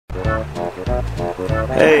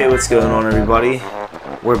Hey, what's going on, everybody?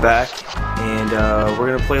 We're back, and we're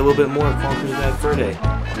gonna play a little bit more of Conker's Bad Fur Day.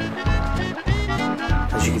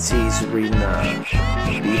 As you can see, he's reading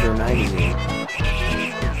Beaver magazine.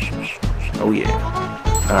 Oh yeah.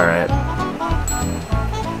 Alright.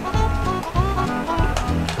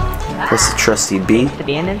 What's the trusty B? To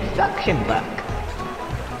be an instruction book.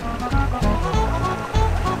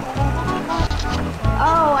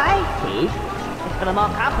 Oh, I see. It's for the more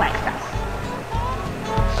complex stuff.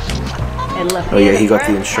 Oh yeah, he got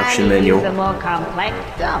the instruction manual. The more complex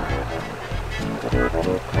stuff.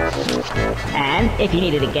 And if you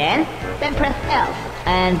need it again, then press L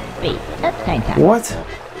and B at the same time. What?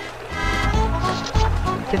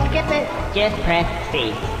 To skip it, just press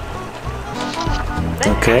C.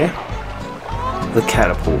 Okay. The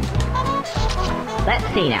catapult. Let's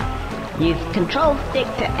see now. Use Control Stick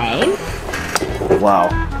to aim. Wow.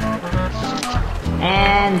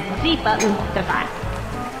 And Z button to fire.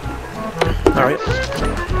 Alright.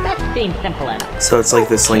 That seems simple enough. So it's like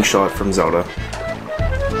the slingshot from Zelda.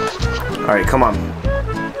 Alright, come on.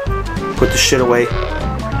 Put the shit away.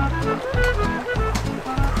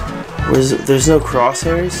 There's no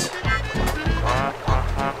crosshairs?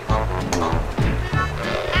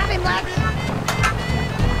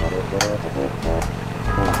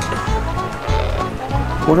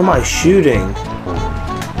 What am I shooting?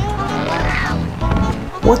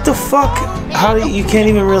 What the fuck? How do you can't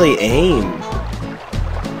even really aim?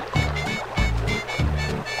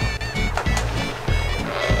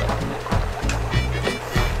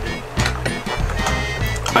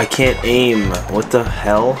 I can't aim. What the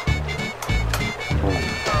hell?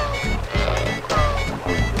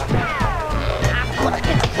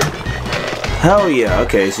 Hell yeah.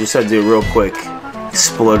 Okay, so you just had to do it real quick.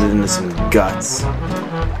 Exploded into some guts.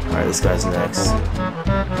 Alright, this guy's next.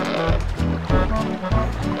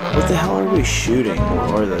 What the hell are we shooting?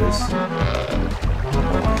 What are those?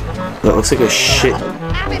 That looks like a shit.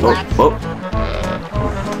 Oh, oh.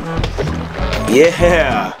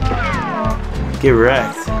 Yeah! Get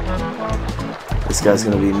wrecked. This guy's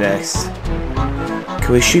gonna be next.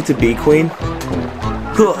 Can we shoot the bee queen?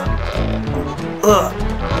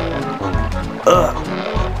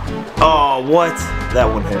 Oh, what? That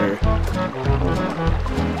one hit her.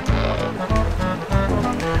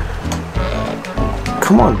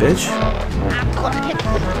 Come on, bitch.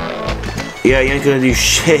 Yeah, you ain't gonna do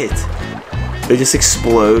shit. They just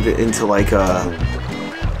explode into like a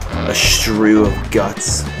strew of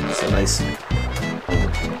guts. It's a nice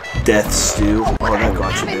death stew. Oh, that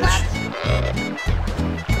got you, bitch.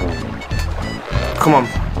 Come on.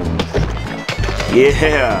 Yeah.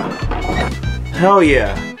 Hell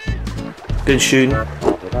yeah. Good shooting.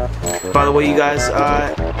 By the way, you guys,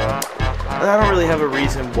 I don't really have a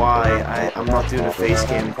reason why I'm not doing a face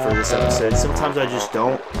cam for this episode. Sometimes I just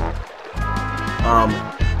don't.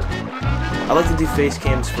 I like to do face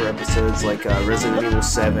cams for episodes like Resident Evil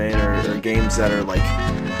 7 or games that are like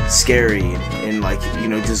scary and like, you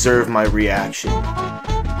know, deserve my reaction.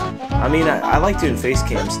 I mean, I like doing face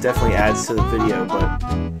cams. Definitely adds to the video, but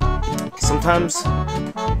sometimes,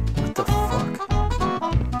 what the fuck?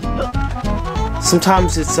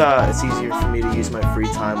 Sometimes it's easier for me to use my free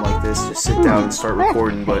time like this, just sit down and start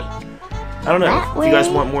recording, but I don't know. If you guys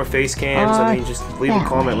want more face cams, I mean, just leave a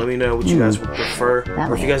comment, let me know what you guys would prefer,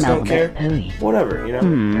 or if you guys don't care, whatever, you know?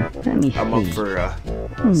 I'm up for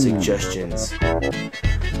suggestions.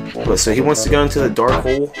 But, so he wants to go into the dark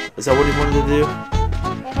hole? Is that what he wanted to do?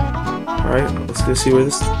 Alright, let's go see where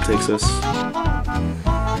this takes us.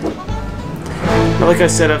 Like I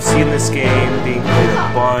said, I've seen this game being played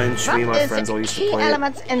a bunch. Me and my friends all used to play it.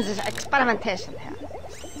 In this experimentation here.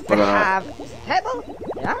 But table,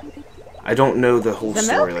 yeah? I don't know the whole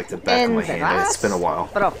story like the back of my hand. It's been a while.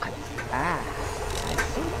 Broken.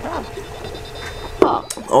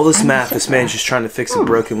 All this math, this man's just trying to fix a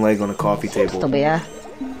broken leg on a coffee table. On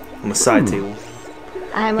the side table.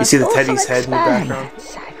 You see the teddy's head in the background?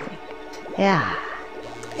 Yeah.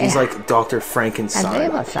 He's like Dr. Frankenstein,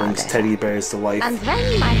 brings teddy bears to life. And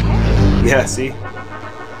then my teddy. Yeah, see?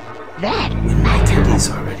 Then my teddy's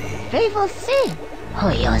already. We will see who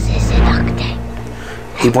uses the doctor.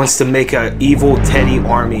 He wants to make an evil teddy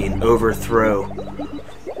army and overthrow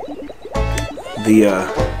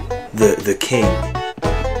the king.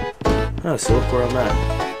 Oh, so look where I'm at.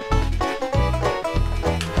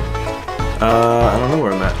 I don't know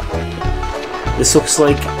where I'm at. This looks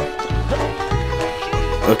like...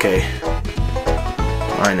 Okay.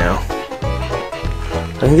 I know.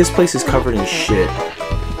 I think this place is covered in shit.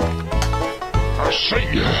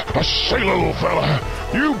 I say, little fella,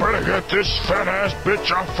 you better get this fat-ass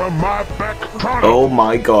bitch off of my back pronto. Oh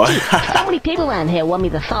my god. So many people around here want me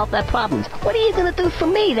to solve their problems. What are you gonna do for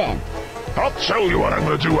me then? I'll tell you what I'm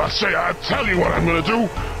gonna do. I'll tell you what I'm gonna do.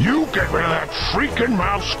 You get rid of that freaking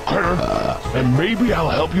mouse critter, and maybe I'll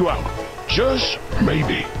help you out. Just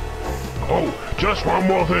maybe. Oh, just one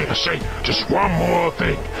more thing. I say, just one more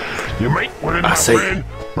thing. You make with my friend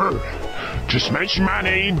Bert. Just mention my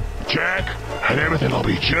name, Jack, and everything'll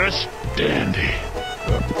be just dandy.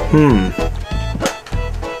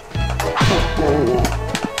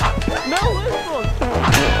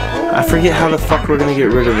 I forget how the fuck we're gonna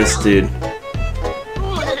get rid of this dude.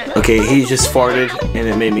 Okay, he just farted and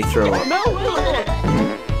it made me throw up.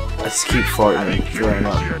 I just keep farting and throwing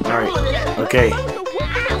up. Alright, okay.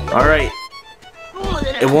 Alright.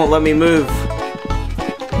 It won't let me move.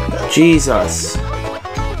 Jesus.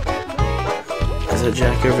 Is that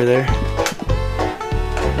Jack over there?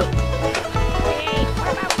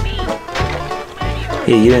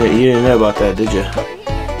 Yeah, you didn't know about that, did you?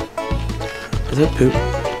 Is that poop?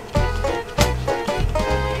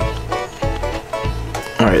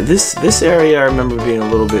 Alright, this area I remember being a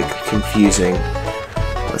little bit confusing.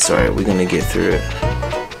 That's alright, we're gonna get through it.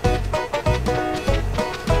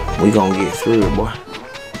 We gonna get through it, boy.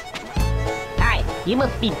 Hi, you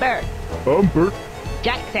must be Bert. I'm Bert.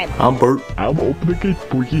 Jack said. I'm Bert. I'm opening the gate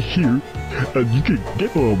for you here, and you can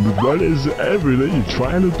get on as right as everything you're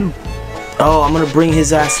trying to do. Oh, I'm gonna bring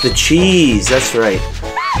his ass the cheese. That's right.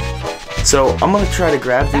 So I'm gonna try to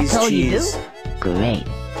grab these cheese. Great.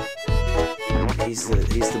 He's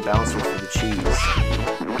the bouncer for the cheese.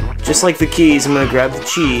 Just like the keys, I'm gonna grab the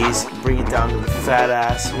cheese, bring it down to the fat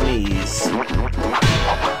ass knees.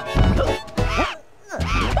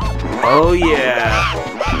 Oh yeah.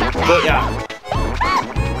 Go yeah.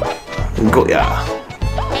 Go yeah.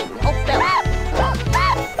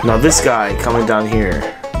 Now this guy coming down here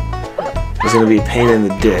is gonna be a pain in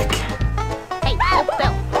the dick.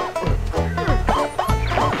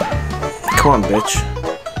 Come on, bitch.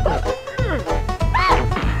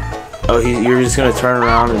 Oh, you're just gonna turn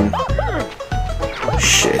around and...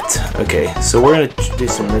 Shit. Okay, so we're gonna do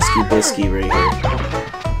some risky bisky right here.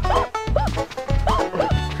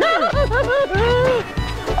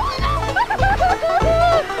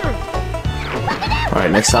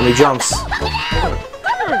 Alright, next time he jumps.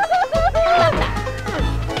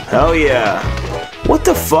 Hell yeah. What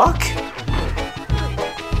the fuck?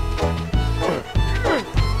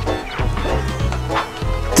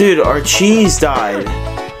 Dude, our cheese died.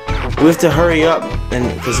 We have to hurry up,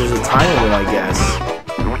 and because there's a time limit, I guess.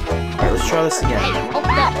 Alright, let's try this again.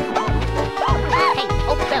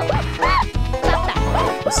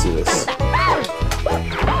 Alright, let's do this.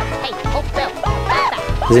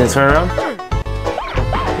 Is he gonna turn around?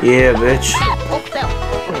 Yeah, bitch.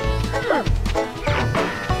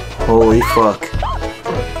 Holy fuck.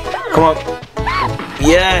 Come on.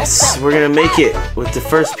 Yes! We're gonna make it with the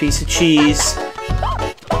first piece of cheese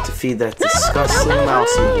to feed that disgusting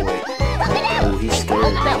mousey boy. Oh, he's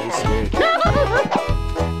scared, man. He's scared.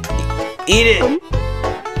 Eat it!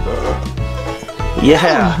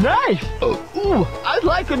 Yeah! Oh, nice! Ooh, I'd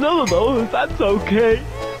like another though, if that's okay.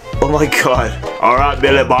 Oh my god. Alright,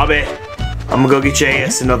 Billy Bobby. I'm gonna go get your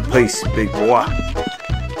ass another piece, big boy.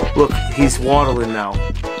 Look, he's waddling now.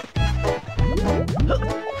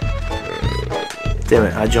 Damn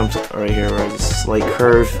it, I jumped right here where there's a slight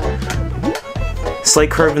curve. Slight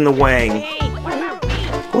curve in the wang.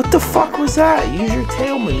 What the fuck was that? Use your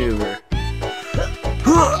tail maneuver.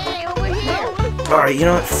 Alright, you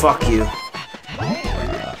know what? Fuck you.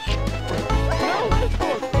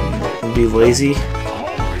 Be lazy.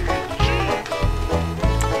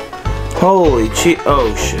 Holy shit.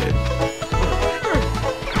 Oh shit.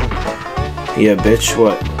 Yeah, bitch,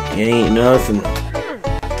 what? You ain't nothing.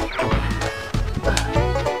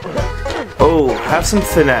 Oh, have some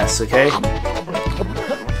finesse, okay?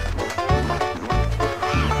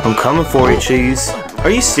 I'm coming for you, cheese. Are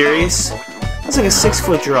you serious? That's like a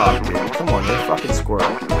 6-foot drop, dude. Come on, you're a fucking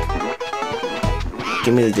squirrel.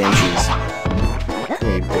 Give me the damn cheese. Come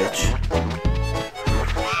here, you bitch.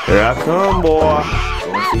 Here I come, boy.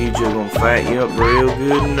 Gonna feed you, gonna fat you up real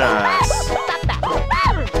good and nice.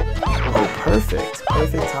 Oh, perfect.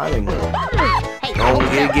 Perfect timing. Go on,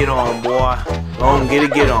 get on, boy. Go on,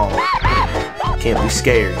 get on. Can't be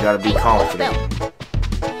scared, gotta be confident.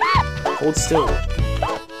 Hold still.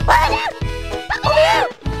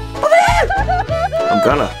 I'm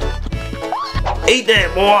gonna. Eat that,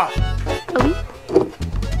 boy!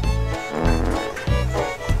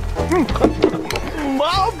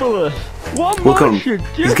 Marvelous! One Look more at him. should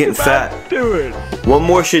He's getting fat. do it. One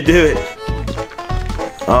more should do it.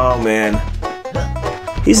 Oh man.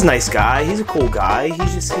 He's a nice guy. He's a cool guy.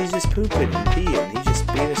 He's just pooping and peeing. He's just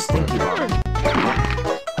being a stinky bum.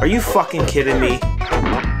 Are you fucking kidding me?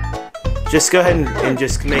 Just go ahead and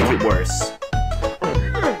just make it worse.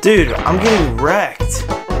 Dude, I'm getting wrecked.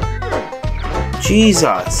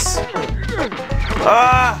 Jesus.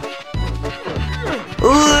 Ah!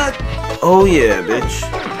 Oh yeah, bitch.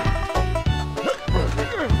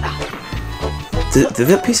 Did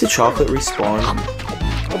that piece of chocolate respawn?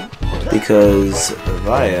 Because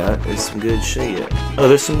Via is some good shit. Oh,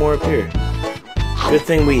 there's some more up here. Good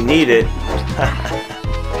thing we need it.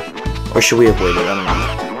 Or should we avoid it? I don't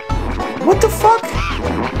know. What the fuck?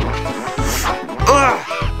 Ugh.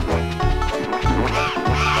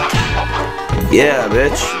 Yeah,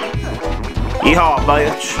 bitch. Yeehaw,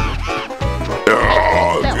 bitch.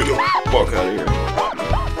 Get the fuck out of here.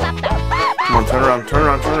 Come on, turn around, turn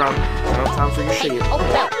around, turn around. I don't have time for your shit.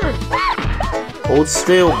 Hold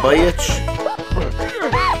still, bitch.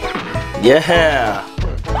 Yeah.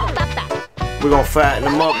 We're gonna fatten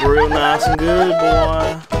them up real nice and good,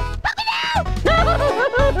 boy.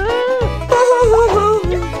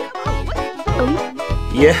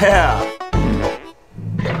 Yeah.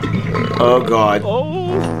 Oh god.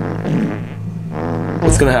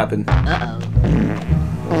 What's gonna happen?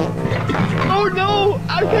 Oh no!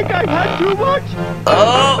 I think I had too much!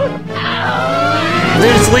 Oh!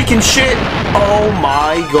 There's leaking shit! Oh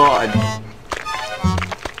my god.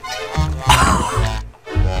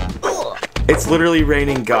 It's literally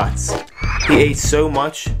raining guts. He ate so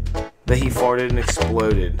much that he farted and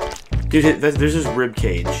exploded. Dude, there's his rib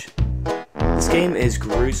cage. This game is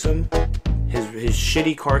gruesome. His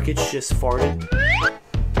shitty carcass just farted.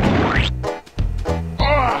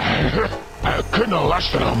 I couldn't have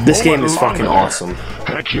lasted a moment. This game is fucking longer. awesome.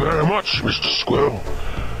 Thank you very much, Mr. Squirrel.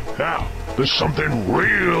 Now, there's something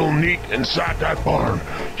real neat inside that barn.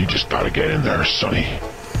 You just gotta get in there, Sonny.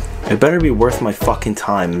 It better be worth my fucking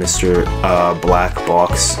time, Mr. Black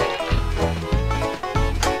Box.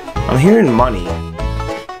 I'm hearing money.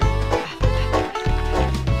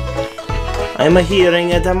 I'm hearing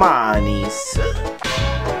the monies.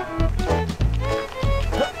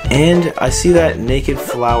 And I see that naked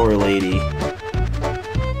flower lady.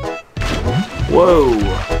 Whoa!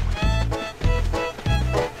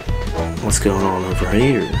 What's going on over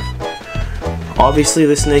here? Obviously,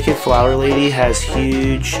 this naked flower lady has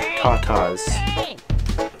huge tatas.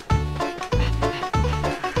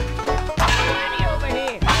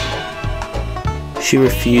 She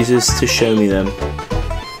refuses to show me them.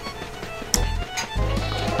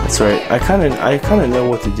 That's right. I kind of know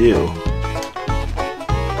what to do.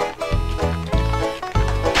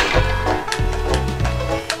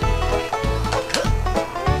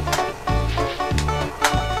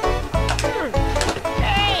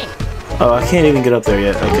 Oh, I can't even get up there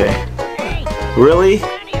yet. Okay. Really?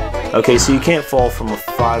 Okay, so you can't fall from a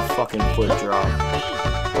 5 fucking foot drop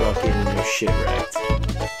without getting your shit wrecked.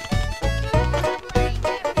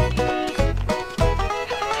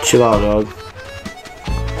 Chill out, dog.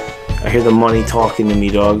 I hear the money talking to me,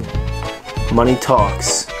 dog. Money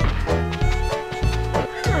talks.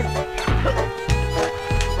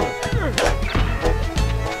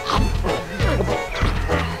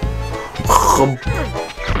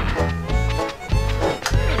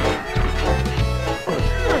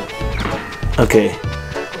 Okay,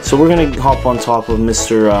 so we're gonna hop on top of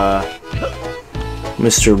Mr.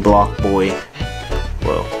 Block Boy.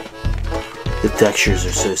 Whoa, the textures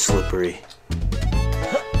are so slippery.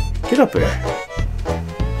 Get up there.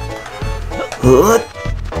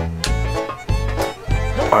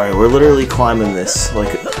 Alright, we're literally climbing this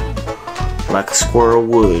like a squirrel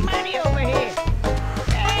would.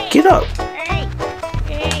 Get up.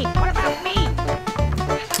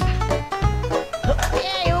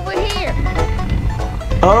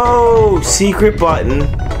 Oh, secret button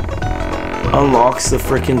unlocks the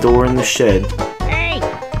freaking door in the shed.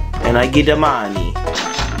 And I get the money.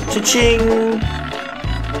 Cha-ching!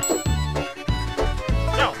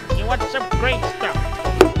 So, you want some green stuff?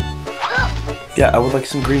 Yeah, I would like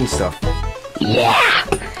some green stuff. Yeah.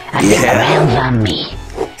 I think the rail's on me.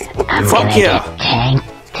 I'm Fuck gonna yeah. get tanked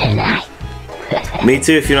tonight. Me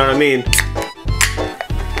too, if you know what I mean.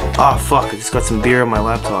 Ah, fuck, I just got some beer on my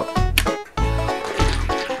laptop.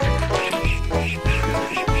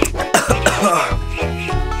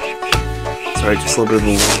 Sorry, just a little bit of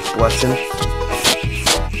a blessing.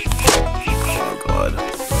 Oh god.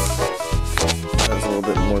 That was a little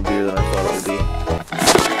bit more beer than I thought it would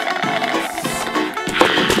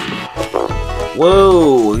be.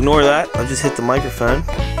 Whoa, ignore that. I just hit the microphone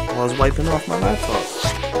while I was wiping off my laptop.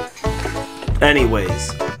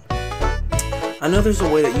 Anyways, I know there's a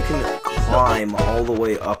way that you can climb all the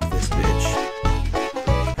way up this bitch.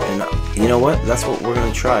 And you know what? That's what we're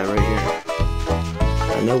gonna try right here.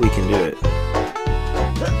 I know we can do it.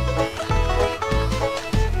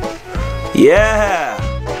 Yeah!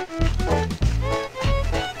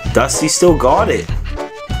 Dusty still got it.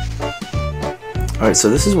 Alright, so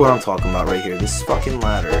this is what I'm talking about right here. This fucking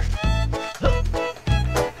ladder.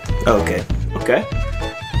 Okay. Okay.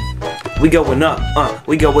 We going up.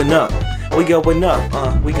 We going up. We going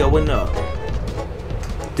up. We going up.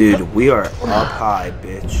 Dude, we are up high,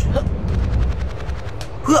 bitch.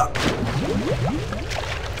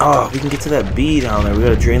 Oh, we can get to that bee down there. We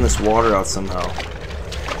gotta drain this water out somehow.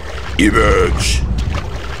 Image.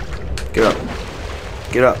 Get up.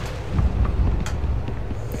 Get up.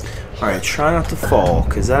 Alright, try not to fall,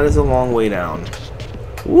 because that is a long way down.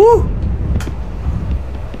 Woo!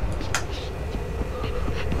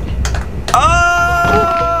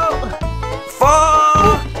 Oh!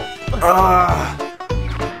 Fuck!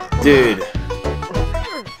 Dude.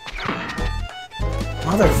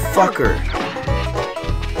 Motherfucker.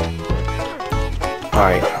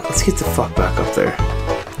 Alright, let's get the fuck back up there.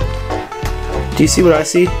 Do you see what I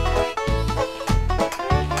see?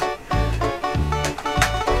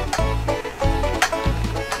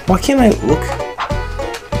 Why can't I look?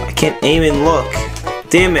 I can't aim and look.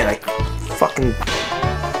 Damn it, I fucking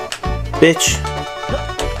bitch.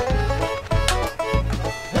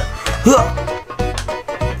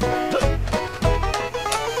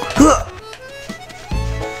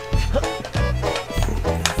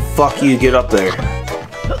 Fuck you, get up there.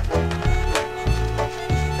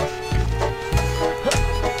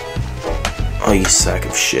 Oh, you sack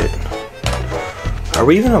of shit. Are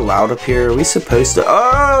we even allowed up here? Are we supposed to?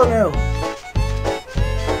 Oh, no!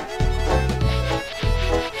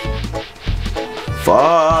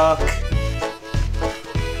 Fuck!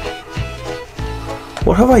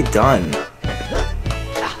 What have I done?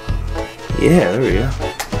 Yeah, there we go.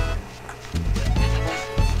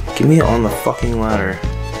 Get me on the fucking ladder.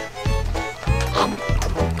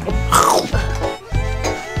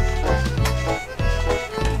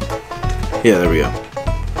 Yeah, there we go.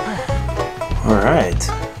 Alright.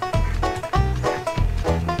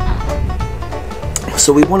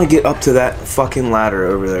 So we want to get up to that fucking ladder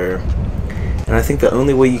over there. And I think the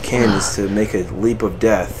only way you can is to make a leap of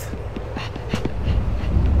death.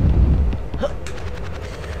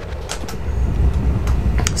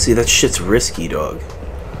 See, that shit's risky, dog.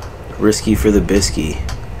 Risky for the bisky.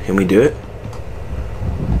 Can we do it?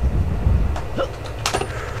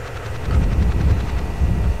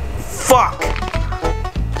 Fuck!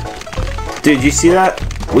 Dude, you see that?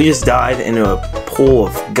 We just died into a pool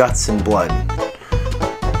of guts and blood.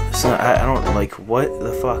 So I don't, like, what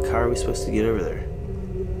the fuck? How are we supposed to get over there?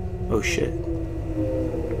 Oh shit.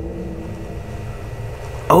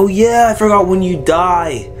 Oh yeah, I forgot when you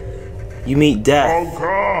die, you meet death.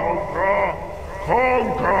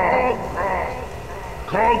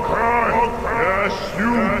 Conker! Yes,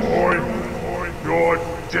 you boy! You're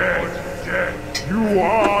dead! You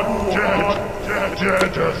are dead!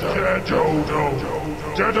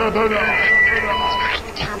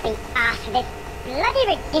 Can't be asked for this bloody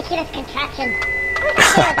ridiculous contraption. Who's the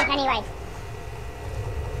hero of this anyway?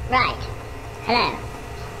 Right. Hello.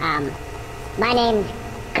 My name's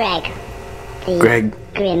Greg. The Greg.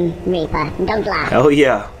 Grim Reaper. And don't laugh. Hell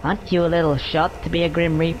yeah. Aren't you a little shot to be a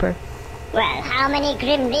Grim Reaper? Well, how many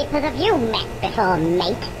Grim Reapers have you met before,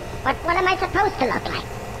 mate? What am I supposed to look like?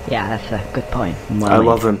 Yeah, that's a good point. Well, I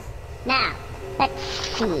love him. Now, let's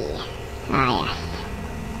see. Ah, yes.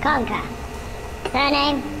 Conker.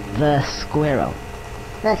 Surname? The Squirrel.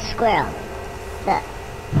 The Squirrel. The...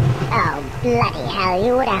 Oh, bloody hell,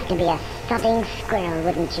 you would have to be a sodding squirrel,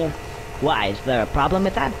 wouldn't you? Why, is there a problem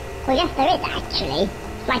with that? Well, yes, there is, actually.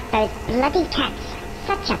 It's like those bloody cats.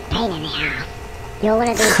 Such a pain in the ass. You're one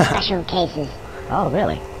of these special cases. Oh,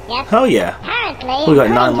 really? Yep. Hell yeah. Apparently, We got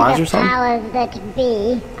 9 according to lives the or something? powers that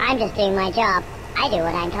be, I'm just doing my job. I do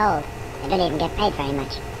what I'm told. I don't even get paid very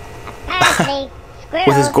much. Apparently, squirrels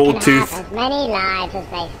With his gold can tooth. have as many lives as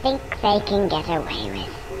they think they can get away with.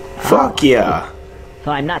 Fuck yeah.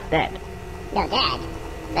 So I'm not dead. You're dead,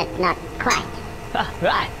 but not quite.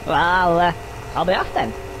 Right. Well, I'll be off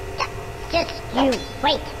then. Just you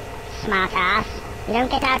wait, smart ass. You don't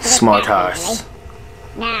get out of this Smart now, ass. usually.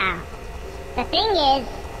 Now, the thing is,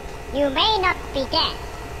 you may not be dead,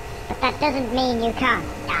 but that doesn't mean you can't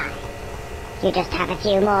die. You just have a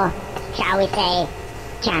few more, shall we say,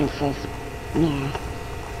 chances. Yeah.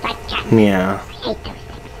 Like cats. Yeah. I hate those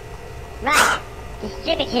things. Right.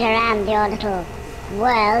 Distributed around your little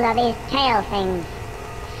world are these tail things.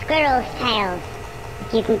 Squirrel's tails.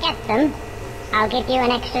 If you can get them, I'll give you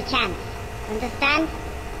an extra chance. Understand?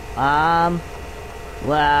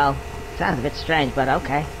 Well, sounds a bit strange, but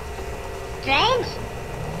okay. Strange?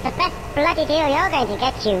 The best bloody deal you're going to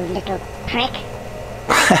get, you little prick.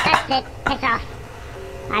 That's it. Piss off.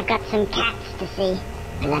 I've got some cats to see.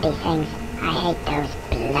 Bloody things. I hate those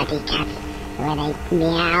bloody cats. The way they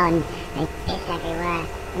meow and they piss everywhere.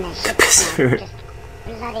 And their shit smells just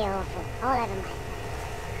bloody awful. All over my...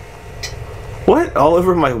 What? All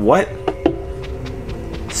over my what?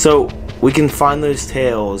 So, we can find those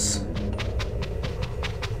tails.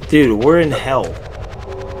 Dude, we're in hell.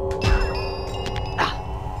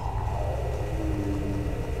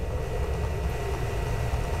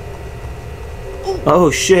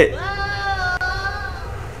 Oh shit.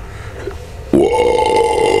 Whoa.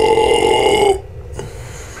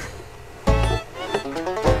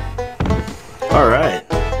 Alright.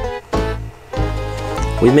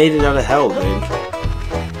 We made it out of hell, dude.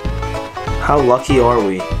 How lucky are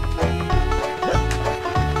we?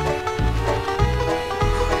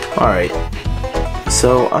 Alright.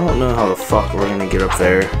 So, I don't know how the fuck we're gonna get up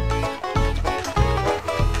there.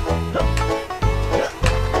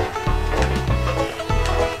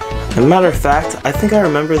 As a matter of fact, I think I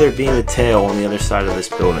remember there being a tail on the other side of this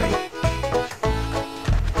building.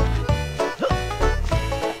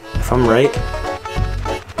 If I'm right,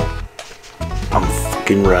 I'm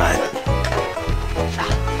fucking right.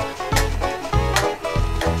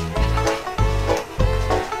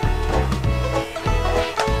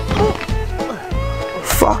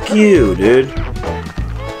 Fuck you, dude.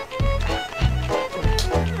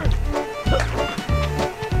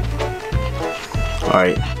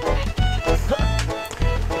 Alright.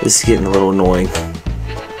 This is getting a little annoying.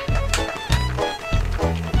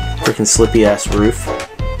 Freaking slippy ass roof.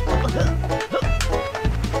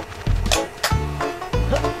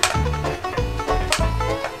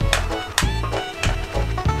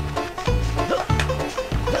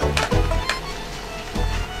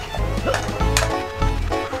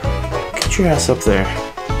 Get your ass up there.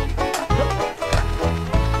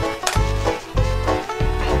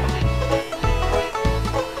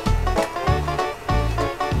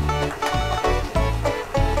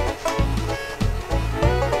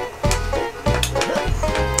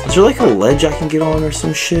 Is there like a ledge I can get on or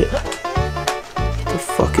some shit? What the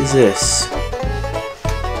fuck is this?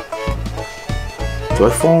 Do I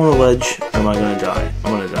fall on a ledge or am I gonna die?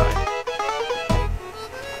 I'm gonna die.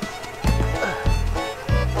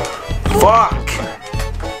 Fuck!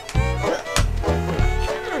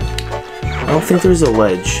 I don't think there's a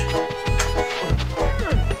ledge.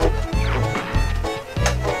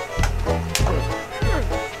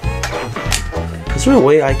 Is there a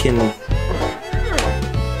way I can...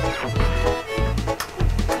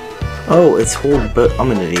 Oh, it's hold, but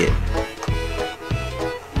I'm an idiot.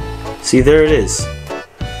 See, there it is.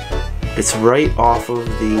 It's right off of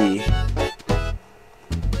the...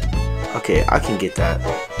 Okay, I can get that.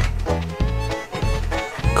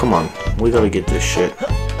 Come on, we gotta get this shit.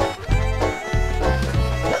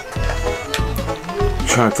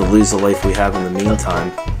 Try not to lose the life we have in the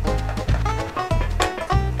meantime.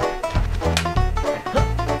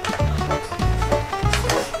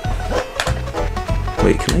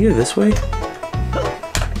 Wait, can I go this way?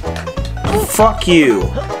 Fuck you!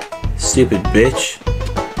 Stupid bitch.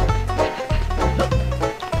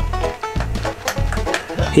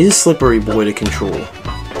 He's a slippery boy to control.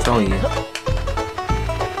 I'm telling you.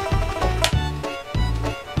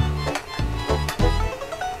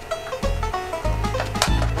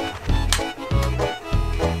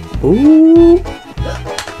 Ooh!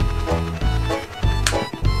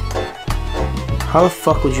 How the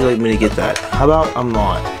fuck would you like me to get that? How about I'm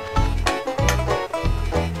not?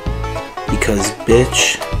 Because,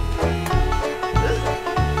 bitch.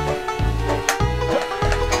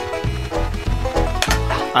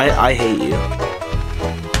 I hate you.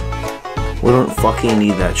 We don't fucking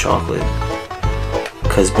need that chocolate.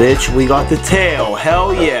 Cause, bitch, we got the tail.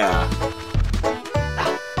 Hell yeah.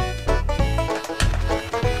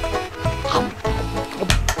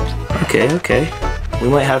 Okay, okay. We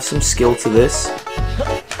might have some skill to this.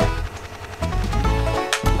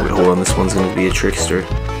 Wait, hold on, this one's gonna be a trickster.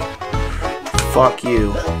 Fuck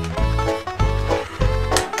you.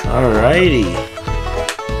 Alrighty.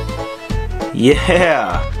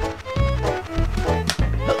 Yeah!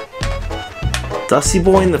 Dusty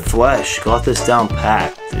Boy in the flesh. Got this down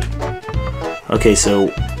pat, dude. Okay,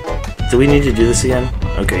 so... Do we need to do this again?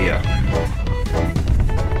 Okay, yeah.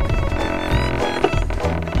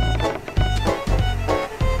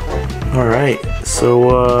 Alright, so,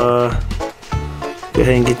 go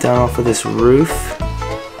ahead and get down off of this roof.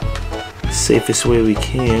 Safest way we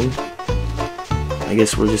can. I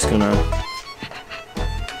guess we're just gonna...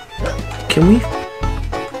 Can we?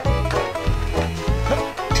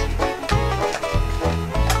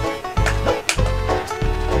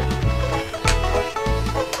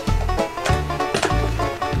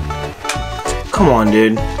 Come on,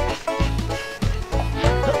 dude.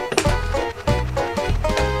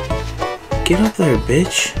 Get up there,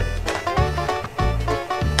 bitch.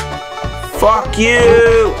 Fuck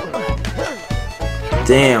you!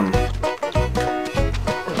 Damn.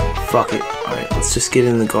 Fuck it. Alright, let's just get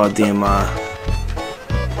in the goddamn,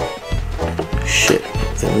 shit. I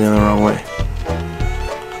think we're going the wrong way.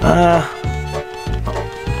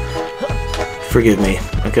 Forgive me,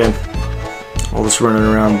 okay? All this running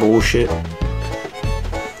around bullshit.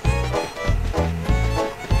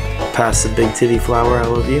 Pass the big titty flower, I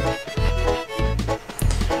love you.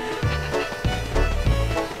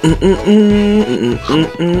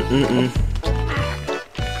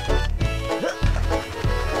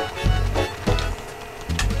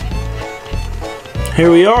 Here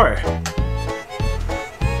we are.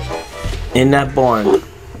 In that barn.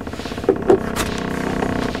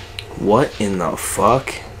 What in the fuck?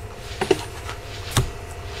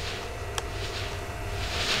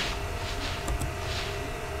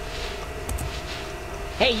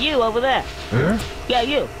 Hey, you over there. Huh? Yeah,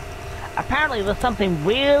 you. Apparently there's something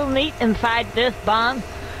real neat inside this barn.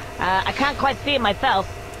 I can't quite see it myself.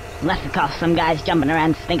 Unless, of course, some guy's jumping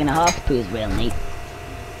around stinking a horse poo is real neat.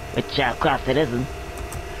 Which, of course, it isn't.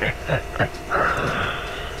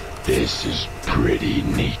 This is pretty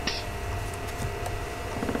neat.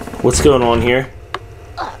 What's going on here?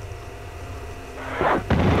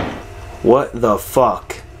 What the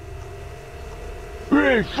fuck?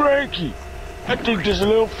 Hey, Frankie! I think there's a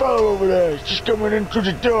little fellow over there. He's just coming in through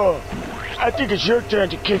the door. I think it's your turn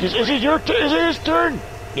to kick his... Is it his turn?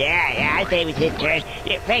 Yeah, I say it was his turn.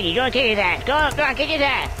 Yeah, Frankie, go and kick his ass. Go on, kick his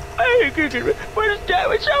ass. I ain't kicking it. But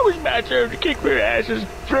it's always my turn to kick their asses.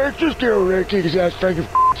 Frank, just get over there and kick his ass, Frankie,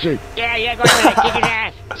 for sake. Yeah, go over there, kick his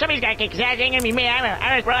ass. Somebody's gotta kick his ass. It ain't gonna be me.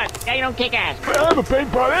 I'm a fraud. Yeah, you don't kick ass. But I'm a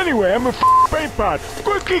paint pot anyway. I'm a paint pot.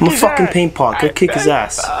 Go kick I'm a his fucking ass. paint pot. Go kick his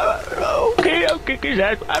ass. Okay, I'll kick his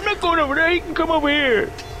ass. I'm not going over there. He can come over here.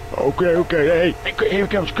 Okay. Hey, here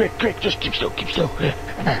he comes. Quick. Just keep still.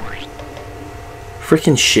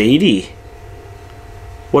 Freaking shady.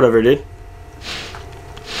 Whatever, dude.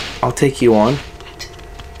 I'll take you on.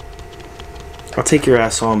 I'll take your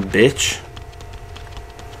ass on, bitch.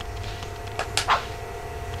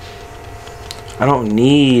 I don't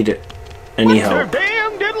need any help. What the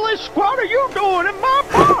damn diddly squat are you doing in my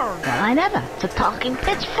barn? Well, I never. It's a talking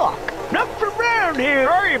pitchfork. Not from around here,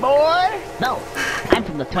 are you, boy? No, I'm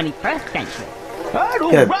from the 21st century. I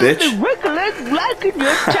don't Yeah, rightly bitch. recollect liking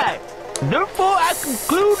your type. Therefore, I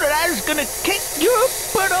conclude that I was gonna kick your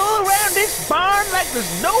butt all around this barn like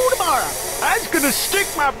there's no tomorrow. I was gonna stick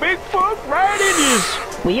my big fork right in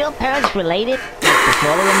his. Were your parents related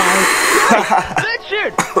before they were married? That's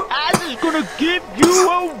it. I was gonna give you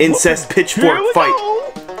a Incest whooping. pitchfork Here we fight.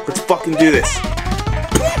 go. Let's fucking do this.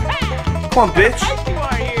 Come on, bitch. Right you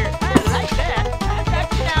are here. I like that. I got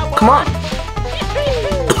you now, boy. Come on.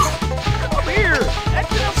 Come here.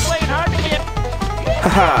 That's enough playing hard to get.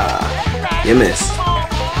 Haha. You missed. Come on,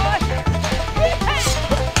 boy.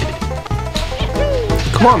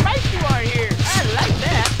 Come on. Right you are here. I like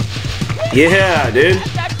that. Yeah, dude. I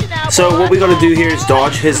got you now, So boy. what we gotta do here is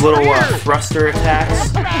dodge his little thruster attacks.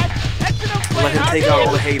 That's right. That's enough And playing let him hard take to out get.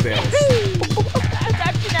 all the hay bales. I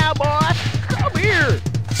got you now, boy. Come here.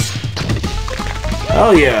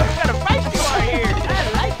 Oh yeah. Got a fight you are here. I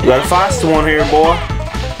like We got a fast one here, boy.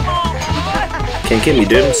 Come on, boy. Can't get me,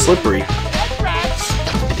 dude. I'm slippery. That's right.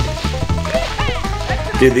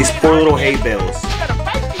 Dude, these poor little hay bales. Got a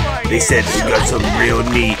fight you are They here. said we got something real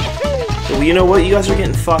neat. Well, you know what? You guys are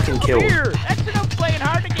getting fucking killed. Is Here. That's enough playing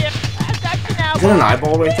hard to get. I got you now, that an boy.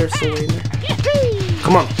 eyeball right there still waiting there?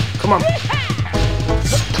 Come on.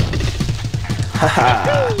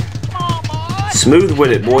 Haha. Come on, boy. Smooth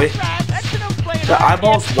with it, boy. That's enough playing The hard to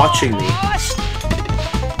eyeball's get. watching me. Boy.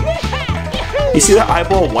 You see that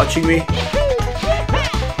eyeball watching me?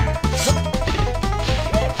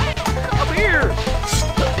 Come here.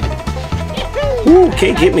 Ooh,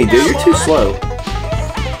 can't get me, dude. You're too slow.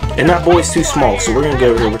 And that boy's too small, so we're gonna go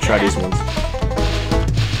over here. We'll try these ones.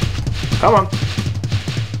 Come on.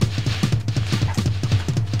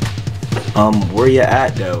 Where you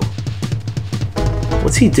at, though?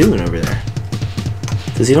 What's he doing over there?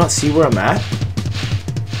 Does he not see where I'm at?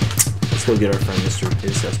 Let's go get our friend Mr.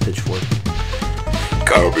 Incest Pitchfork.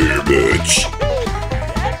 Come here, bitch.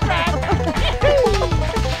 That's right. I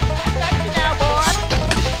got you now,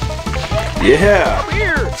 boy. Yeah. Come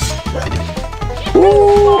here.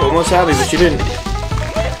 Ooh, almost had me, but you didn't.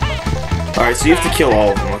 Alright, so you have to kill all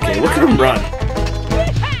of them. Okay, look at him run.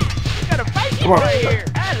 Come on.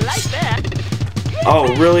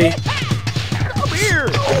 Oh, really?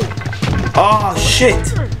 Oh,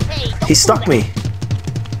 shit. He stuck me.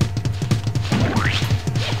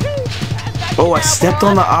 Oh, I stepped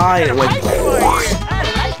on the eye and it went.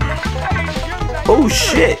 Oh,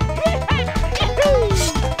 shit.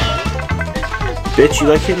 Bitch, you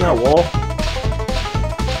like hitting that wall?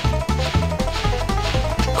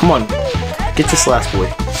 Come on. Get this last boy.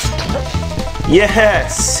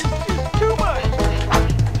 Yes!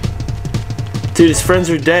 Dude, his friends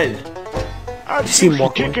are dead. I've seen seen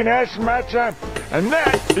walk away? kicking ass in my time, and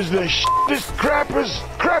that is the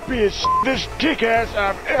crappiest this kick-ass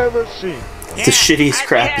I've ever seen. It's the shittiest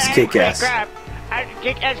crap is kick-ass. As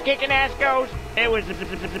kicking ass goes, it was.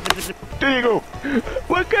 There you go.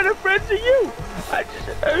 What kind of friends are you?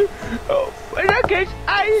 In that case,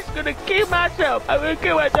 I is gonna kill myself. I'm gonna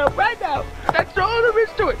kill myself right now. That's all there is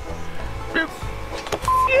to it.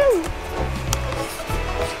 You.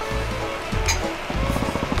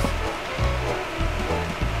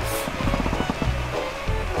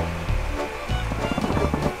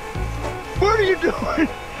 What are you doing?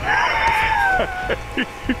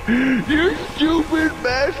 You stupid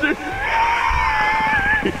bastard!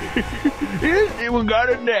 He hasn't even got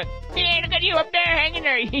a neck. Yeah, look at you up there hanging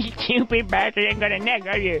there. You stupid bastard ain't got a neck,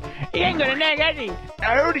 are you? He ain't got a neck, has he?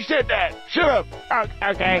 I already said that. Shut up.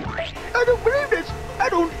 Okay. I don't believe this. I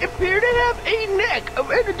don't appear to have a neck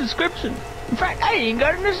of any description. In fact, I ain't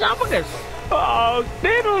got an esophagus. Oh,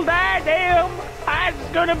 diddle die damn. I was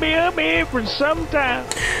gonna be up here for some time.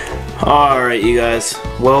 Alright, you guys.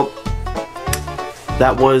 Well,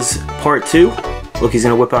 that was part 2. Look, he's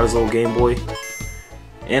gonna whip out his little Game Boy.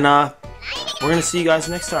 And, we're gonna see you guys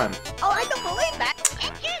next time. Oh, I don't believe that.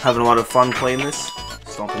 Having a lot of fun playing this.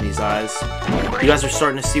 Stomping these eyes. You guys are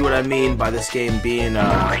starting to see what I mean by this game being,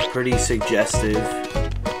 pretty suggestive.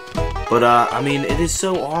 But, I mean, it is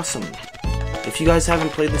so awesome. If you guys haven't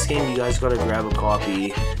played this game, you guys gotta grab a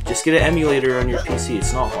copy. Just get an emulator on your PC,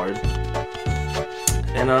 it's not hard.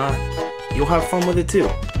 And you'll have fun with it too.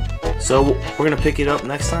 So we're gonna pick it up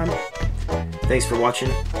next time. Thanks for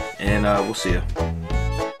watching, and we'll see you.